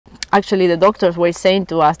actually the doctors were saying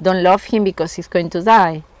to us, don't love him because he's going to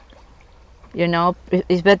die. You know,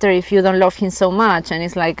 it's better if you don't love him so much. And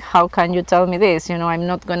it's like, how can you tell me this? You know, I'm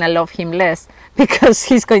not going to love him less because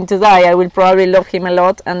he's going to die. I will probably love him a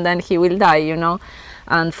lot and then he will die, you know.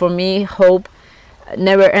 And for me, hope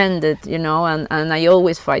never ended, you know, and I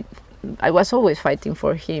was always fighting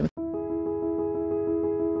for him.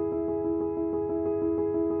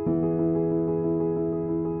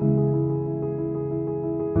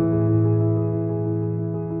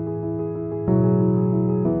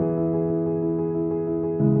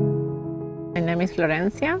 My name is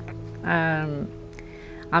Florencia.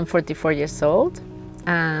 I'm 44 years old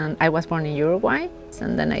and I was born in Uruguay,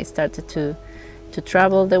 and then I started to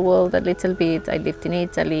travel the world a little bit. I lived in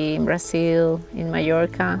Italy, in Brazil, in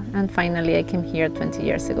Mallorca, and finally I came here 20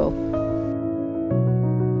 years ago.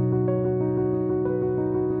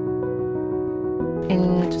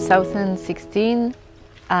 In 2016,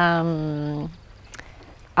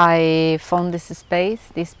 I found this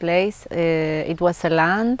place. It was a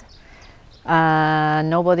land.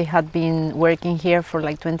 Nobody had been working here for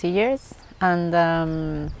like 20 years, and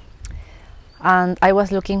I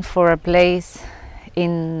was looking for a place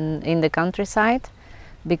in the countryside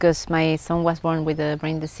because my son was born with a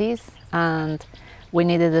brain disease, and we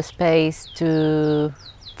needed a space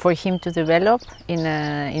for him to develop in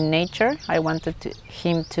nature. I wanted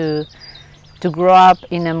him to grow up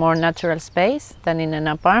in a more natural space than in an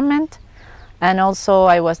apartment, and also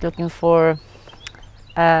I was looking for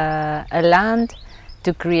a land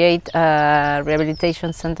to create a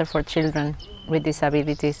rehabilitation center for children with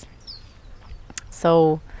disabilities.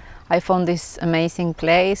 So I found this amazing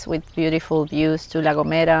place with beautiful views to La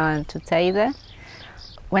Gomera and to Teide.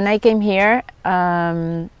 When I came here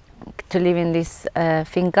to live in this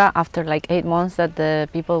finca, after like 8 months that the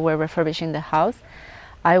people were refurbishing the house,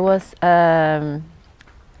 I was the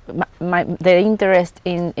interest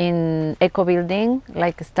in eco building,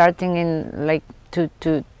 like starting in like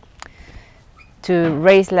to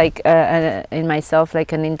raise like in myself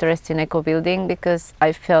like an interest in eco building, because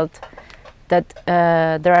I felt that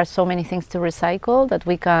there are so many things to recycle that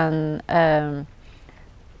we can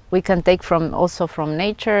take from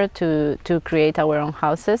nature to create our own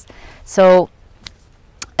houses. So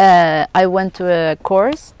I went to a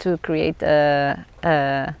course to create an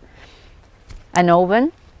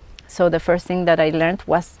oven. So the first thing that I learned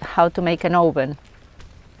was how to make an oven.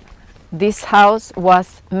 This house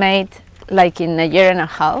was made like in a year and a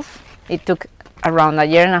half. It took around a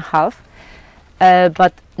year and a half,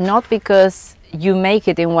 but not because you make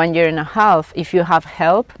it in 1 year and a half. If you have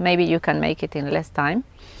help, maybe you can make it in less time.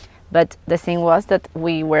 But the thing was that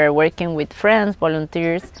we were working with friends,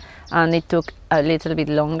 volunteers, and it took a little bit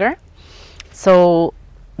longer. So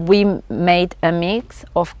we made a mix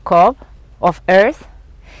of cob, of earth.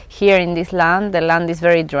 Here in this land, the land is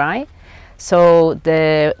very dry. So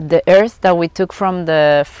the earth that we took from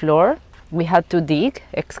the floor, we had to dig,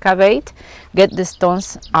 excavate, get the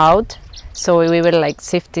stones out. So we were like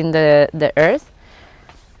sifting the earth.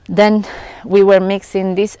 Then we were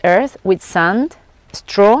mixing this earth with sand,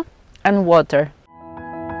 straw, and water.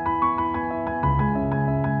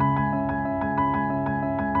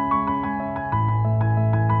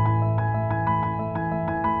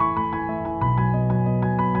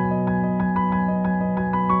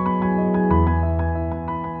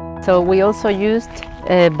 So we also used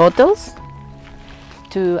bottles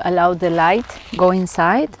to allow the light go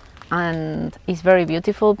inside, and it's very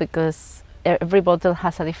beautiful because every bottle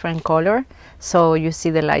has a different color, so you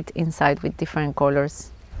see the light inside with different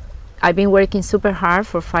colors. I've been working super hard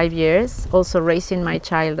for 5 years, also raising my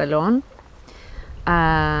child alone.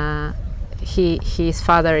 His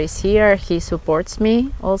father is here, he supports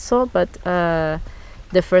me also, but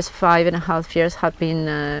the first 5.5 years have been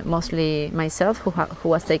mostly myself who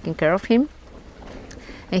was taking care of him.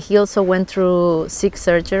 And he also went through 6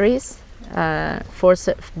 surgeries, 4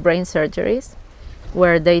 brain surgeries,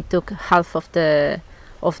 where they took half of the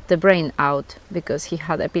brain out because he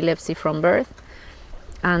had epilepsy from birth.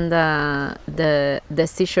 And the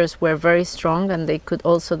seizures were very strong, and they could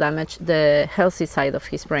also damage the healthy side of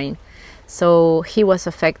his brain. So he was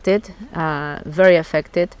affected, very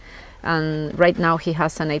affected, and right now he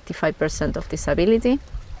has an 85% of disability.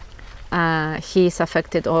 He is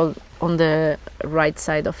affected all on the right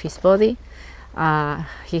side of his body.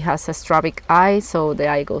 He has a strabic eye, so the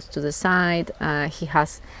eye goes to the side. He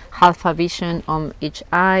has half a vision on each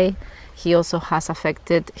eye. He also has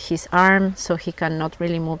affected his arm, so he cannot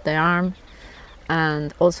really move the arm,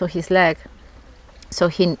 and also his leg. So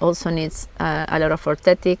he also needs a lot of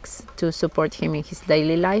orthotics to support him in his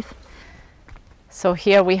daily life. So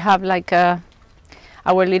here we have like a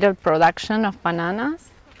our little production of bananas,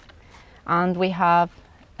 and we have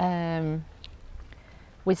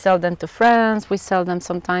we sell them to friends, we sell them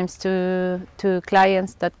sometimes to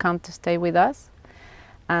clients that come to stay with us,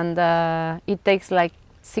 and it takes like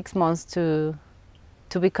 6 months to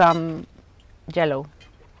become yellow,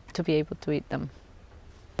 to be able to eat them.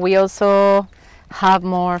 We also have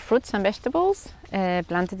more fruits and vegetables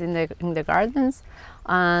planted in the gardens,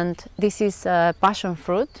 and this is passion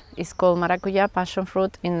fruit. It's called maracuya passion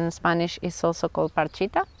fruit. In Spanish it's also called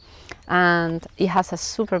parchita, and it has a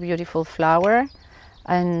super beautiful flower.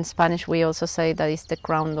 In Spanish we also say that it's the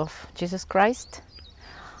crown of Jesus Christ.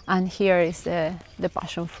 And here is the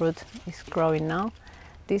passion fruit is growing now.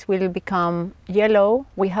 This will become yellow.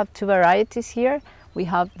 We have 2 varieties here. We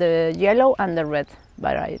have the yellow and the red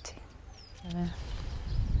variety.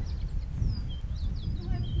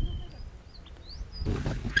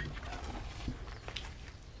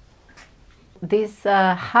 This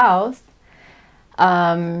house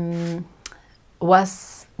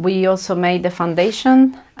we also made the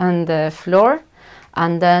foundation and the floor,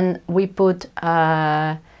 and then we put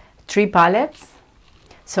 3 pallets.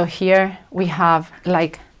 So here we have,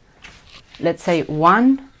 like, let's say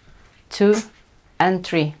 1, 2 and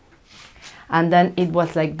 3, and then it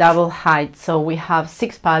was like double height. So we have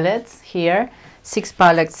 6 pallets here, 6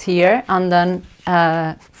 pallets here, and then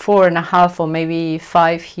 4.5 or maybe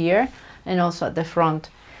 5 here, and also at the front.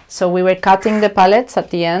 So we were cutting the pallets at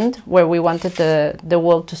the end where we wanted the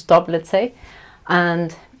wall to stop, let's say.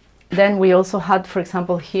 And then we also had, for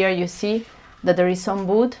example, here you see that there is some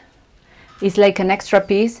wood. It's like an extra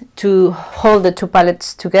piece to hold the 2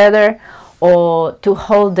 pallets together, or to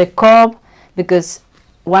hold the cob, because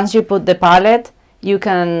once you put the pallet, you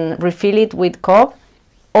can refill it with cob,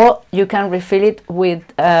 or you can refill it with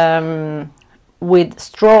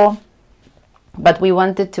straw. But we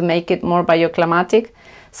wanted to make it more bioclimatic,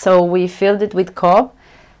 so we filled it with cob.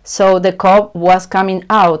 So the cob was coming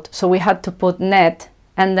out, so we had to put net,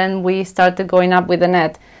 and then we started going up with the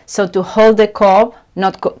net. So to hold the cob,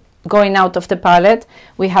 not going out of the pallet,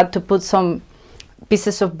 we had to put some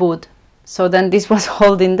pieces of wood. So then this was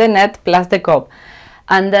holding the net plus the cob.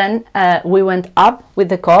 And then we went up with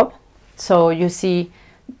the cob. So you see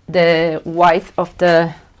the width of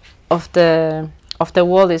the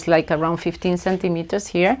wall is like around 15 centimeters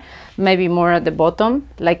here, maybe more at the bottom.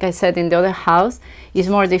 Like I said, in the other house, it's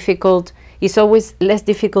more difficult. It's always less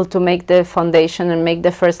difficult to make the foundation and make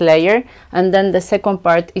the first layer, and then the second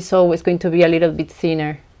part is always going to be a little bit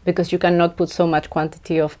thinner, because you cannot put so much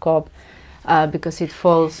quantity of cob because it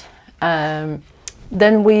falls. Then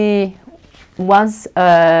once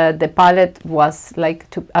the pallet was like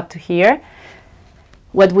up to here,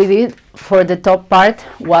 what we did for the top part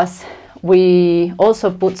was we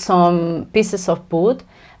also put some pieces of wood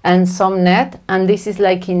and some net, and this is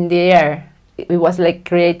like in the air. It was like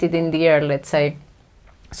created in the air, let's say.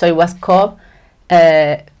 So it was cob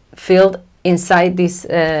filled inside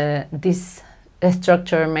this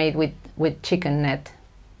structure made with chicken net.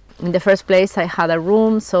 In the first place I had a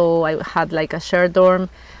room, so I had like a shared dorm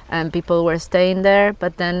and people were staying there,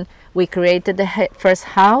 but then we created the first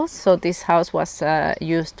house. So this house was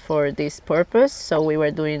used for this purpose, so we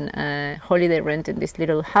were doing holiday rent in this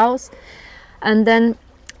little house. And then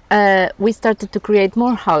we started to create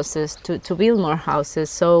more houses, to build more houses.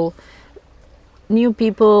 So new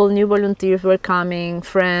people, new volunteers were coming,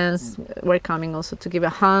 friends were coming also to give a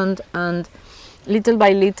hand, and little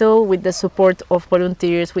by little, with the support of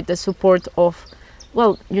volunteers, with the support of,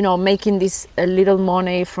 well, you know, making this little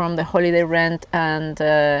money from the holiday rent. And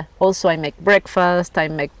also I make breakfast, I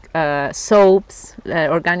make soaps,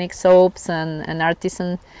 organic soaps and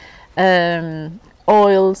artisan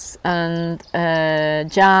oils and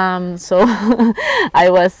jam. So I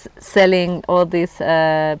was selling all these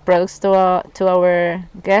products to our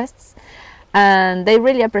guests, and they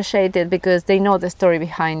really appreciate it because they know the story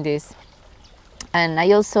behind this. And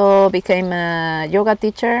I also became a yoga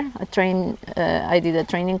teacher. I did a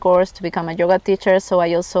training course to become a yoga teacher, so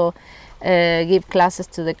I also give classes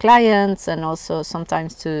to the clients, and also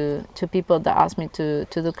sometimes to people that ask me to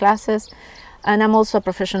do classes. And I'm also a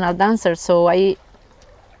professional dancer, so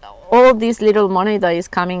all this little money that is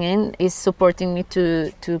coming in is supporting me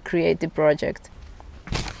to create the project.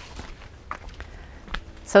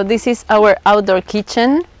 So this is our outdoor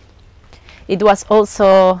kitchen. It was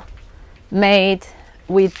also made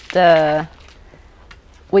with the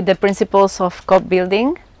principles of cob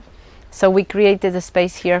building. So we created a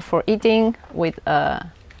space here for eating with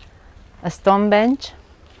a stone bench.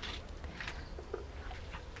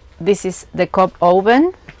 This is the cob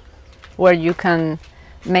oven where you can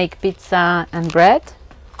make pizza and bread.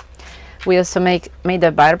 We also made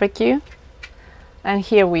a barbecue, and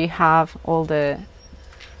here we have all the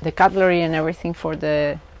cutlery and everything for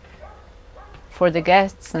the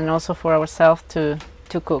guests and also for ourselves to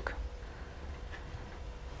cook.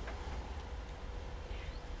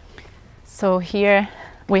 So here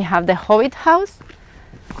we have the Hobbit house.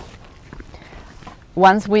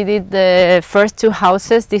 Once we did the first 2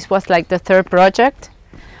 houses, this was like the 3rd project.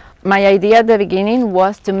 My idea at the beginning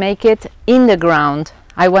was to make it in the ground.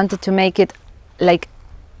 I wanted to make it like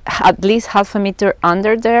at least half a meter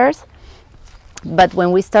under the earth. But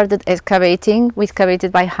when we started excavating, we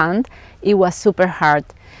excavated by hand. It was super hard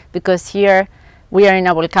because here we are in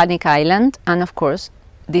a volcanic island, and of course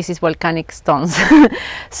this is volcanic stones.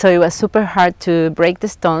 So it was super hard to break the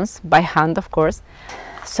stones by hand, of course.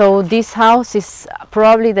 So this house is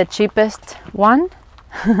probably the cheapest one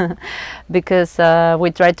because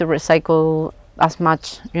we tried to recycle as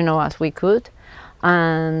much, you know, as we could.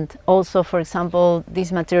 And also, for example,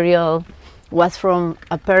 this material was from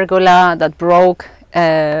a pergola that broke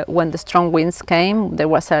when the strong winds came. There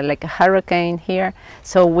was like a hurricane here,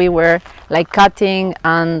 so we were like cutting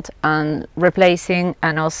and replacing,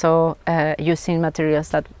 and also using materials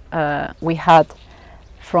that we had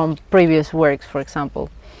from previous works, for example.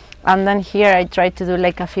 And then here I tried to do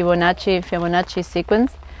like a Fibonacci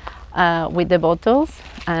sequence with the bottles,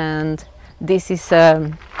 and this is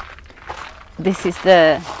the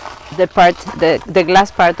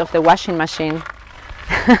glass part of the washing machine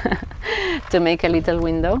to make a little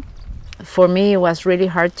window. For me, it was really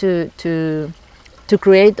hard to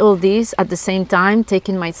create all this at the same time,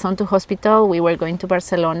 taking my son to hospital. We were going to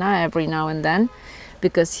Barcelona every now and then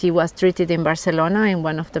because he was treated in Barcelona in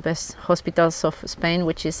one of the best hospitals of Spain,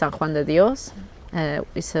 which is San Juan de Dios.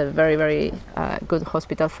 It's a very, very good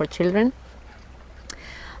hospital for children.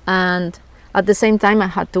 And at the same time, I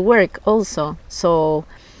had to work also. So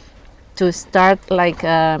to start like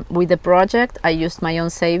with the project, I used my own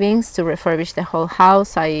savings to refurbish the whole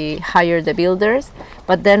house. I hired the builders,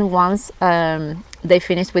 but then once they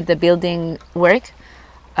finished with the building work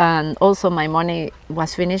and also my money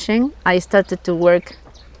was finishing, I started to work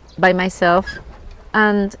by myself.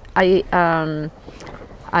 And I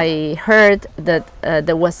heard that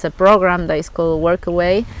there was a program that is called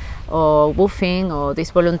Workaway, or woofing, or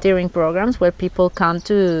these volunteering programs where people come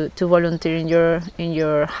to volunteer in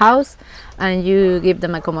your house, and you give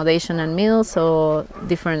them accommodation and meals or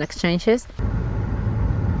different exchanges.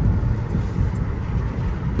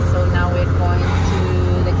 So now we're going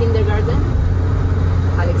to the kindergarten.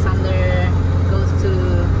 Alexander goes to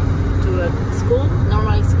a school,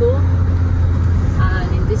 normal school,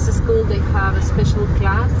 and in this school they have a special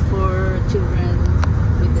class for children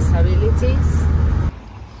with disabilities.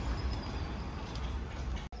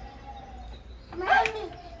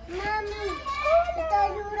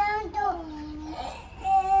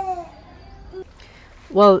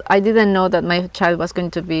 Well, I didn't know that my child was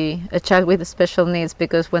going to be a child with special needs,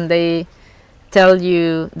 because when they tell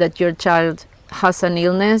you that your child has an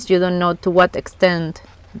illness, you don't know to what extent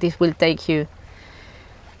this will take you.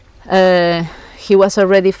 He was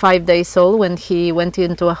already 5 days old when he went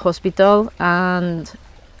into a hospital, and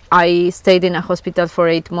I stayed in a hospital for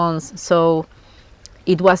 8 months. So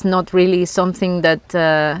it was not really something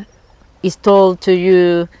that is told to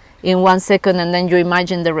you in 1 second and then you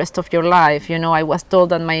imagine the rest of your life. You know, I was told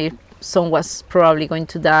that my son was probably going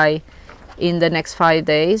to die in the next 5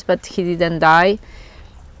 days, but he didn't die.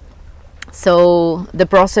 So the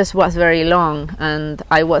process was very long, and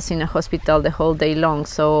I was in a hospital the whole day long,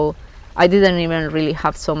 so I didn't even really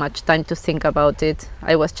have so much time to think about it.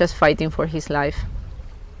 I was just fighting for his life.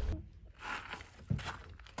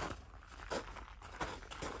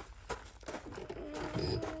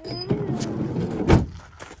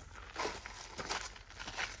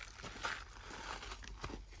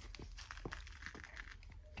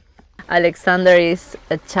 Alexander is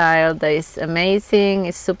a child that is amazing.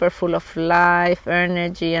 He's super full of life,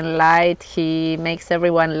 energy and light. He makes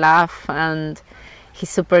everyone laugh, and he's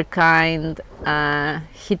super kind.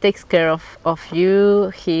 He takes care of you.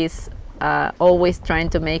 He's always trying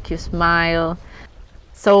to make you smile.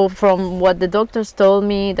 So from what the doctors told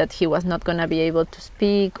me, that he was not going to be able to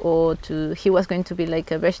speak, or he was going to be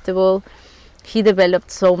like a vegetable, he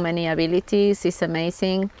developed so many abilities. It's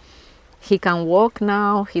amazing. He can walk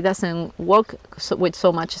now. He doesn't walk with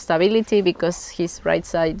so much stability because his right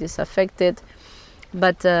side is affected,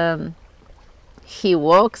 but he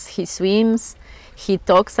walks, he swims, he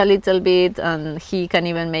talks a little bit, and he can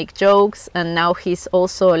even make jokes. And now he's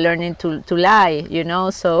also learning to lie, you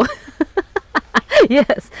know, so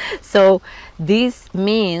yes, so this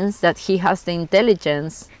means that he has the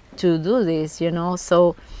intelligence to do this, you know.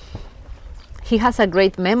 So he has a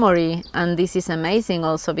great memory, and this is amazing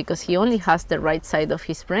also because he only has the right side of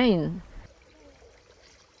his brain.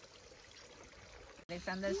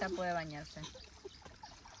 Alexander ya puede bañarse.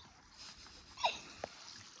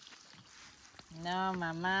 No,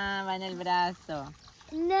 mamá, va en el brazo.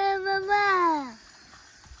 No, mamá.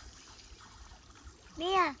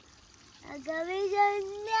 Mira, acá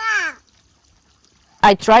no.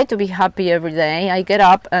 I try to be happy every day. I get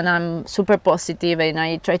up and I'm super positive, and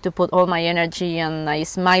I try to put all my energy, and I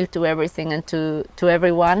smile to everything and to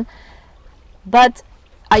everyone. But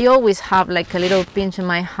I always have like a little pinch in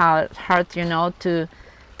my heart, you know,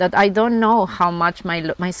 that I don't know how much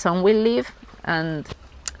my son will live. And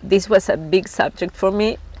this was a big subject for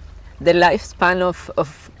me, the lifespan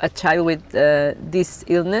of a child with this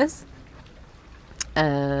illness.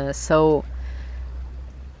 So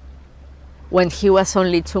when he was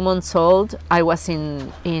only 2 months old, I was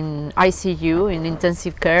in ICU, in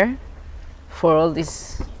intensive care, for all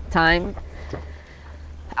this time.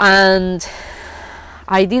 And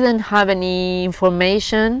I didn't have any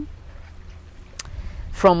information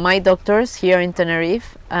from my doctors here in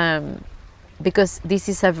Tenerife, because this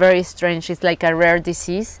is a very strange, it's like a rare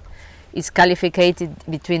disease. It's qualified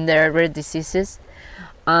between the rare diseases,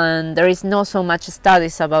 and there is not so much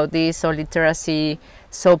studies about this or literacy,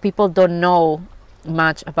 so people don't know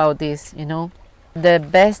much about this, you know. The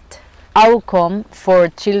best outcome for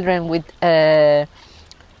children with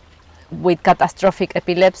catastrophic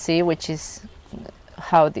epilepsy, which is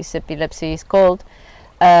how this epilepsy is called,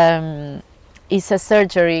 is a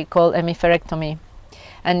surgery called hemispherectomy.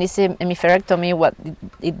 And this hemispherectomy, what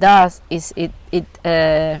it does is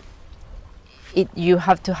you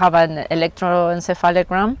have to have an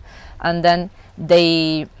electroencephalogram, and then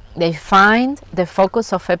they find the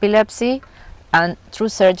focus of epilepsy, and through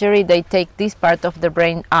surgery they take this part of the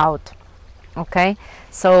brain out. Okay,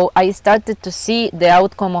 so I started to see the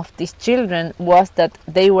outcome of these children was that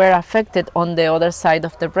they were affected on the other side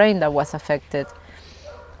of the brain that was affected.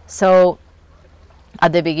 So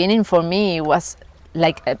at the beginning for me it was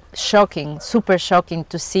like shocking, super shocking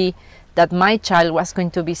to see that my child was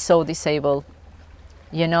going to be so disabled,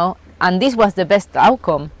 you know, and this was the best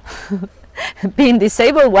outcome. Being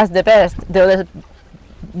disabled was the best. The other,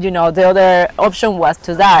 you know, the other option was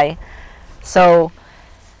to die. So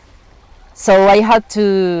I had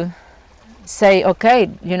to say, okay,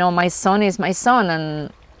 you know, my son is my son,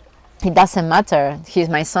 and it doesn't matter. He's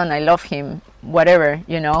my son. I love him. Whatever,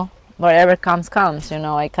 you know, whatever comes. You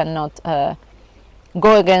know, I cannot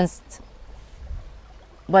go against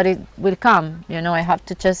what it will come. You know, I have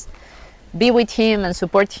to just be with him and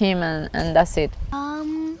support him, and that's it.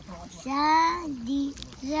 Sandy,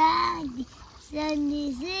 Sandy,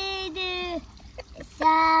 Sandy,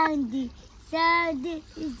 Sandy, Sandy, Sandy,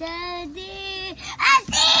 Sandy.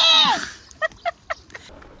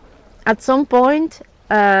 At some point,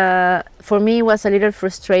 for me, it was a little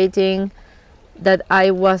frustrating that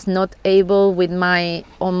I was not able, with my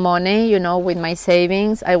own money, you know, with my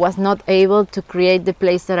savings, I was not able to create the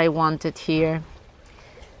place that I wanted here,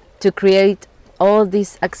 to create all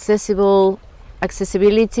this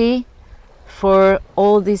accessibility for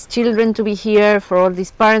all these children to be here, for all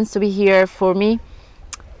these parents to be here. For me,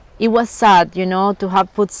 it was sad, you know, to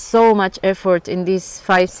have put so much effort in these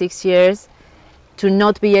 5-6 years to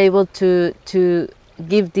not be able to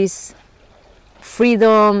give this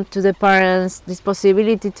freedom to the parents, this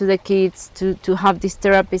possibility to the kids to have these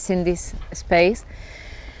therapies in this space.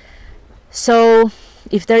 So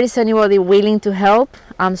if there is anybody willing to help,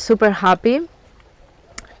 I'm super happy.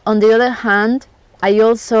 On the other hand, I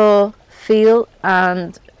also feel,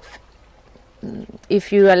 and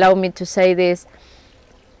if you allow me to say this,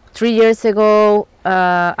 3 years ago,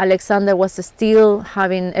 Alexander was still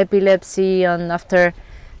having epilepsy, and after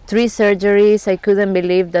 3 surgeries, I couldn't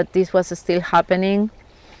believe that this was still happening.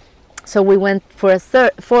 So we went for a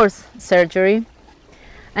 4th surgery.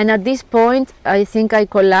 And at this point, I think I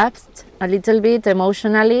collapsed a little bit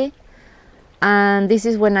emotionally. And this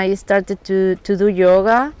is when I started to do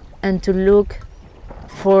yoga and to look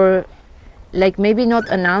for, like, maybe not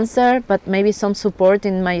an answer, but maybe some support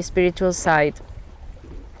in my spiritual side.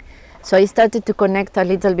 So I started to connect a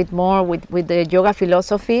little bit more with the yoga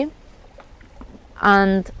philosophy.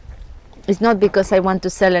 And it's not because I want to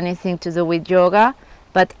sell anything to do with yoga,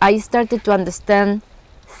 but I started to understand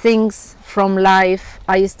things from life.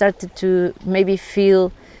 I started to maybe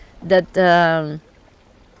feel that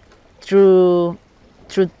through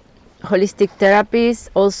holistic therapies,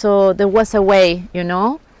 also there was a way, you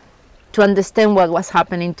know, to understand what was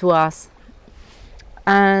happening to us.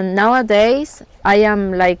 And nowadays I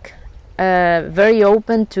am like very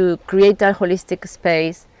open to create a holistic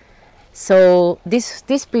space, So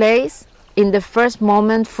this place, in the first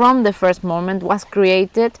moment, from the first moment, was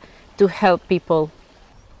created to help people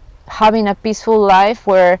having a peaceful life,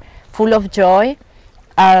 where full of joy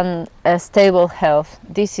and a stable health.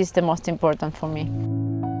 This is the most important for me.